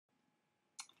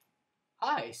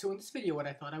Hi, so in this video what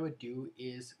I thought I would do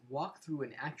is walk through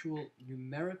an actual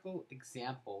numerical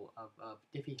example of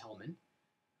Diffie-Hellman.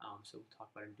 So we'll talk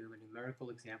about doing a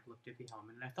numerical example of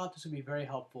Diffie-Hellman. And I thought this would be very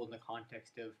helpful in the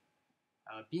context of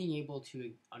being able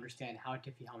to understand how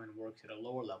Diffie-Hellman works at a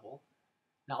lower level.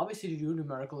 Now obviously to do a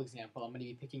numerical example, I'm going to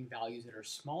be picking values that are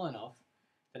small enough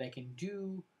that I can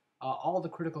do all the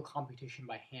critical computation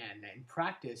by hand. Now, in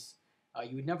practice,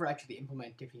 you would never actually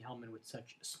implement Diffie-Hellman with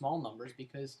such small numbers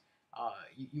because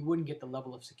you wouldn't get the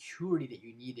level of security that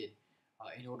you needed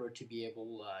in order to be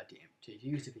able to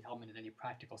use Diffie-Hellman in any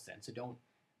practical sense. So don't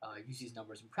use these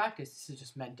numbers in practice. This is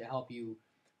just meant to help you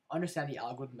understand the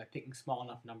algorithm by picking small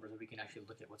enough numbers that we can actually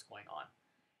look at what's going on.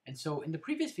 And so in the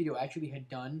previous video, I actually had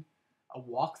done a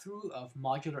walkthrough of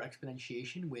modular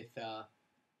exponentiation with a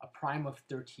prime of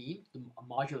 13, a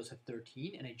modulus of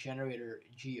 13, and a generator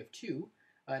g of 2.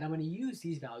 And I'm going to use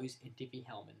these values in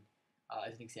Diffie-Hellman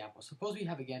as an example. Suppose we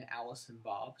have, again, Alice and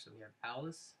Bob. So we have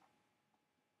Alice.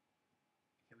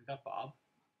 Okay, we got Bob.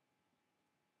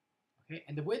 Okay,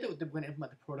 and the way that we're going to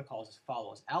implement the protocol is as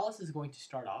follows. Alice is going to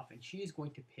start off, and she is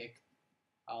going to pick,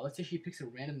 let's say she picks a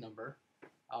random number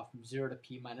from 0 to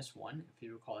p minus 1. If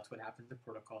you recall, that's what happens in the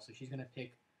protocol. So she's going to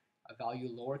pick a value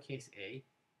lowercase a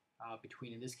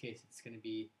between, in this case, it's going to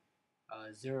be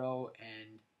 0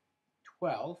 and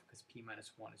 12, because p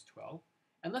minus 1 is 12.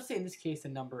 And let's say in this case the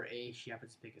number a she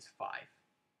happens to pick is 5.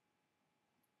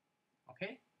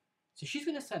 Okay? So she's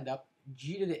going to send up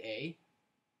g to the a,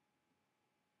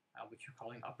 which you're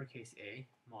calling uppercase A,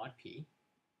 mod p,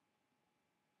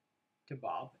 to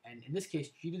Bob. And in this case,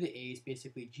 g to the a is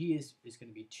basically, g is going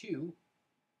to be 2.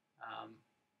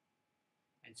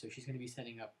 And so she's going to be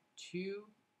sending up 2,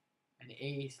 and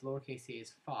a, lowercase a,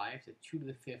 is 5, so 2 to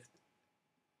the 5th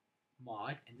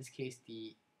mod. In this case,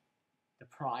 the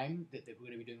prime that we're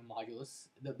going to be doing a modulus,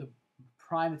 the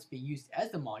prime that's being used as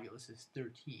the modulus is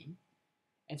 13.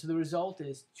 And so the result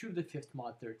is 2 to the 5th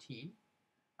mod 13.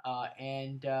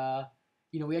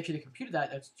 We actually computed that.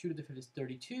 That's 2 to the 5th is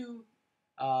 32.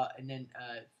 And then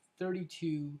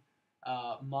 32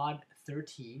 mod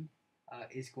 13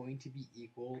 is going to be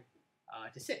equal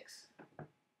to 6.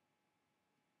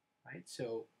 Right?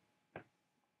 So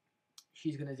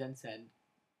she's going to then send,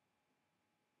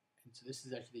 and so this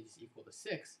is actually just equal to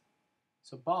 6.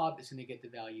 So Bob is going to get the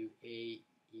value a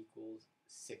equals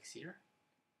 6 here.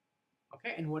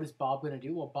 Okay, and what is Bob going to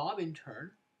do? Well, Bob in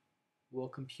turn will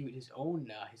compute his own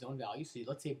value. So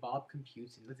let's say Bob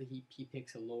computes, and let's say he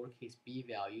picks a lowercase b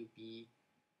value. B,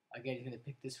 again, he's going to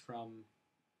pick this from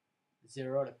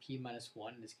 0 to p minus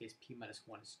 1. In this case, p minus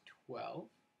 1 is 12.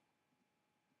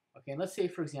 Okay, and let's say,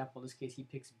 for example, in this case, he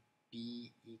picks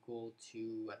b equal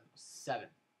to, I don't know, 7.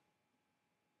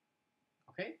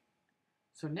 Okay,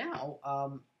 so now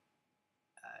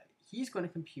he's going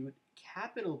to compute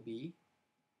capital B,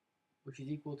 which is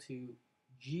equal to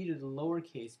g to the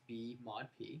lowercase b mod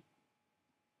p.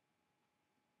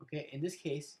 Okay, in this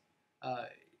case,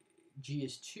 g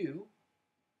is 2,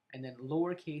 and then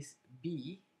lowercase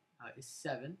b is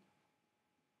 7,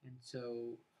 and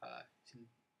so you can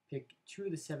pick 2 to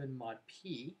the 7 mod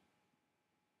p,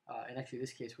 and actually in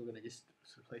this case we're going to just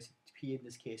replace p. In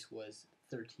this case was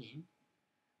 13.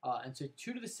 And so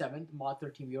 2 to the 7th mod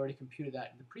 13, we already computed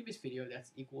that in the previous video.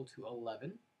 That's equal to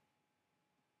 11,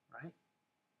 right? And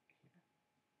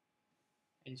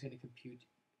he's going to compute,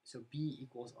 so b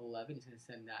equals 11. He's going to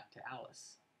send that to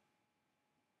Alice.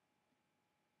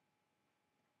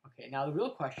 Okay, now the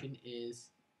real question is,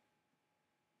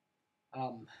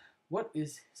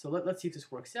 so let's see if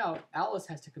this works out. Alice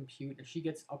has to compute, and she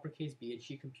gets uppercase B, and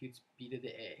she computes b to the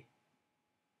a,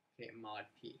 okay, mod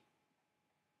p.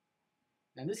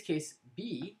 Now in this case,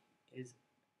 b is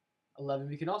 11.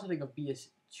 We can also think of b as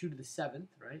 2 to the 7th,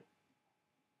 right?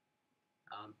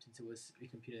 Since it was, we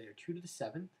computed here 2 to the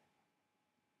 7th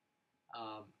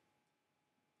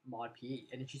mod p,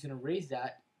 and then she's going to raise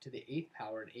that to the 8th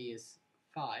power, and a is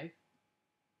 5.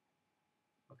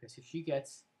 Okay, so she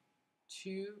gets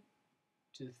 2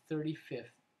 to the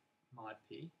 35th mod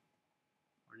p,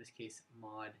 or in this case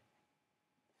mod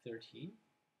 13.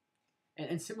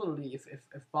 And similarly, if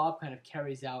Bob kind of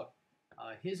carries out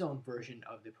his own version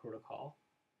of the protocol,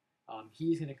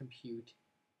 he's going to compute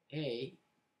a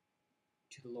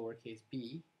to the lowercase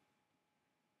b,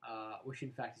 which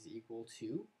in fact is equal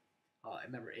to,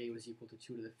 remember a was equal to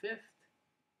 2 to the 5th,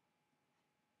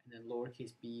 and then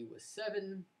lowercase b was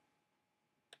 7,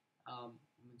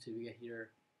 so we get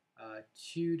here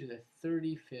 2 to the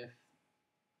 35th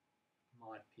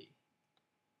mod p,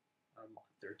 or mod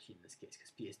 13 in this case,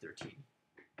 because p is 13.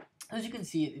 As you can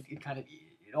see,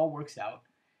 it all works out.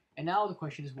 And now the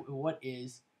question is, what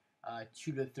is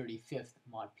 2 to the 35th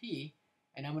mod p?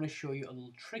 and I'm going to show you a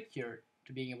little trick here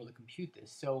to being able to compute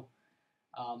this. So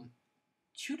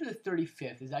 2 to the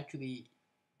 35th is actually,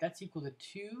 that's equal to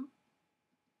 2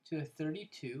 to the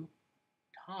 32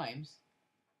 times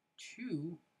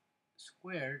 2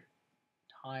 squared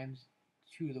times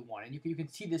 2 to the 1. And you can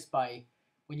see this by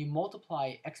when you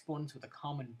multiply exponents with a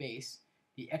common base,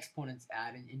 the exponents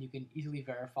add, and you can easily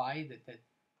verify that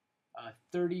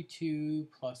 32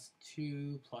 plus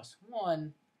 2 plus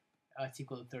 1 it's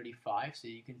equal to 35. So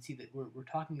you can see that we're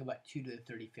talking about 2 to the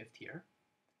 35th here.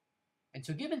 And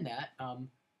so given that,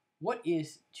 what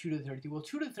is 2 to the 32? Well,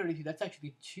 2 to the 32, that's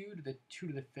actually 2 to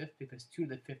the 5th, because 2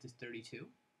 to the 5th is 32.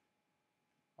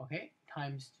 Okay,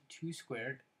 times 2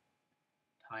 squared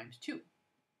times 2.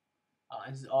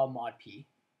 And this is all mod p.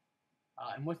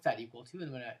 And what's that equal to? And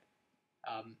I'm going to,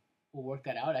 we'll work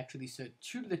that out actually. So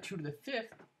 2 to the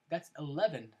 5th, that's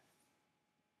 11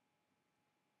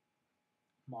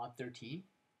 mod 13.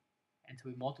 And so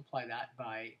we multiply that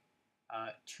by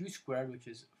 2 squared, which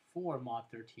is 4 mod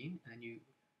 13. And then you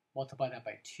multiply that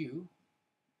by 2.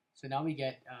 So now we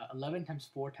get 11 times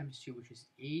 4 times 2, which is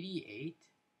 88.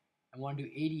 I want to do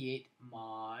 88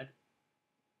 mod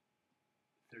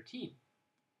 13.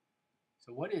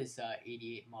 So what is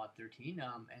 88 mod 13?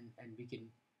 And we can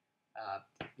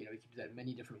we can do that in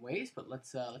many different ways, but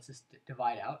let's just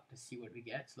divide out to see what we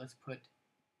get. So let's put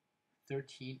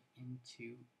 13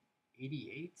 into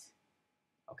 88.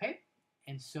 Okay,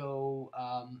 and so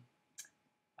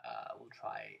we'll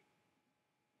try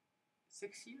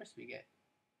 6 here. So we get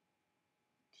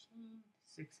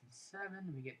 6 and 7,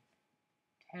 and we get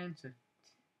 10, so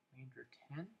remainder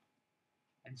 10.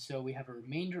 And so we have a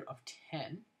remainder of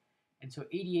 10. And so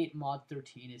 88 mod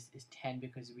 13 is 10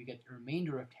 because we get a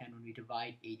remainder of 10 when we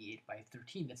divide 88 by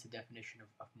 13. That's the definition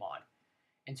of mod.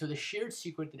 And so the shared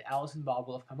secret that Alice and Bob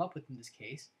will have come up with in this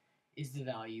case is the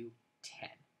value 10.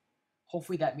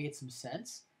 Hopefully that made some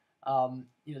sense.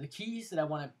 The keys that I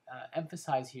want to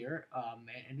emphasize here,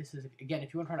 and this is, again,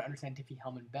 if you want to try to understand Diffie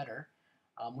Hellman better,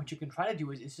 what you can try to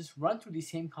do is just run through these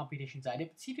same computations I did,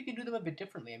 but see if you can do them a bit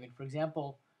differently. I mean, for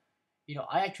example,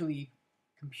 I actually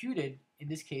computed, in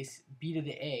this case, b to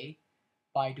the a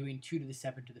by doing 2 to the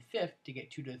 7 to the 5th to get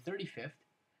 2 to the 35th.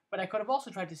 But I could have also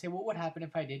tried to say, well, what would happen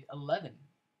if I did 11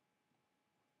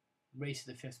 raised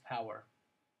to the 5th power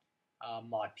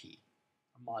mod p,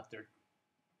 or mod 13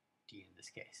 in this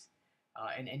case.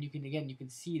 And you can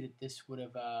see that this would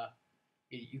have,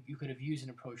 you could have used an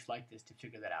approach like this to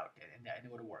figure that out, and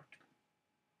it would have worked.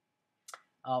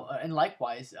 And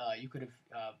likewise, you could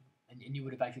have, and you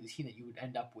would have actually seen that you would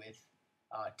end up with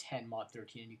 10 mod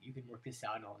 13, and you can work this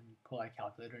out and pull out a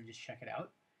calculator and just check it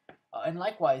out. And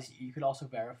likewise, you could also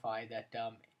verify that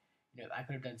I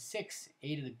could have done 6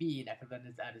 a to the b, and I could have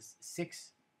done that as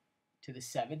 6 to the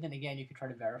 7th, and again you could try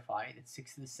to verify that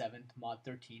 6 to the 7th mod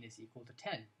 13 is equal to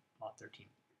 10 mod 13,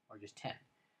 or just 10.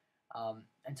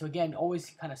 And so again,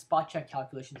 always kind of spot check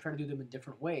calculations, try to do them in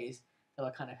different ways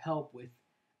that'll kind of help with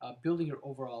building your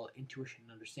overall intuition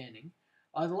and understanding.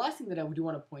 The last thing that I do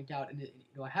want to point out, and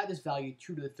I had this value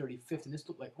 2 to the 35th, and this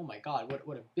looked like, oh my god,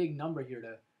 what a big number here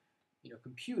to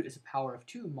compute as a power of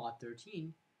 2 mod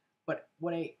 13. But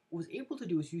what I was able to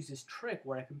do is use this trick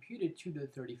where I computed 2 to the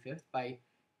 35th by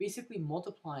basically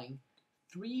multiplying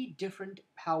 3 different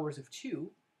powers of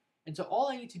 2. And so all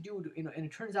I need to do, and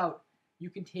it turns out you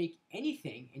can take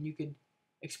anything and you can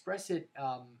express it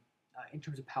in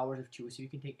terms of powers of 2. So you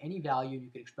can take any value and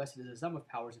you can express it as a sum of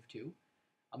powers of 2.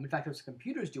 In fact, that's what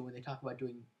computers do when they talk about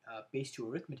doing base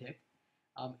 2 arithmetic.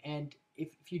 And if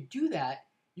you do that,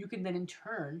 you can then in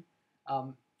turn,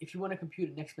 if you want to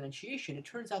compute an exponentiation, it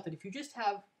turns out that if you just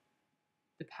have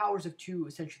the powers of 2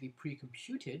 essentially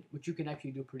pre-computed, which you can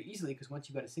actually do pretty easily, because once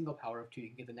you've got a single power of 2, you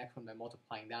can get the next one by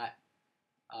multiplying that,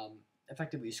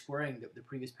 effectively squaring the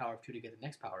previous power of 2 to get the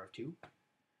next power of 2.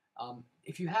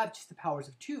 If you have just the powers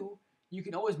of 2, you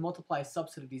can always multiply a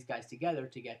subset of these guys together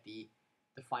to get the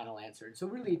final answer. And so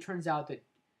really it turns out that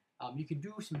you can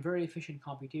do some very efficient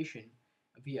computation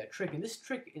via a trick. And this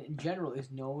trick in general is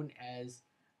known as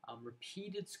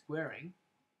repeated squaring.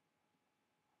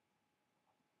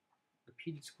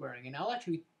 Repeated squaring. And I'll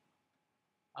actually,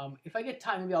 if I get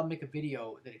time, maybe I'll make a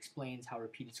video that explains how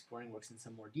repeated squaring works in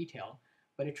some more detail.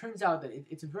 But it turns out that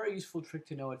it's a very useful trick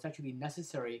to know. It's actually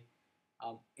necessary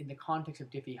in the context of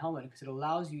Diffie-Hellman because it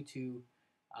allows you to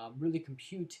really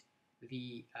compute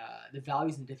the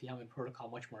values in the Diffie-Hellman protocol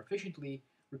much more efficiently.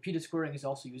 Repeated squaring is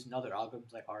also used in other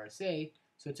algorithms like RSA,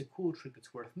 so it's a cool trick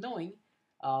that's worth knowing.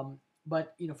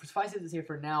 But suffice it to say,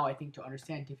 for now, I think to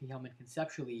understand Diffie-Hellman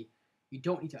conceptually, you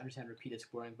don't need to understand repeated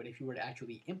squaring. But if you were to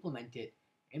actually implement it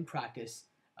in practice,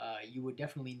 you would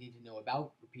definitely need to know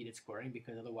about repeated squaring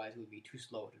because otherwise it would be too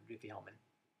slow to do Diffie-Hellman.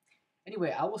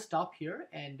 Anyway, I will stop here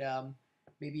and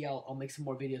maybe I'll make some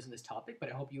more videos on this topic, but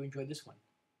I hope you enjoyed this one.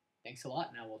 Thanks a lot,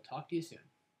 and I will talk to you soon.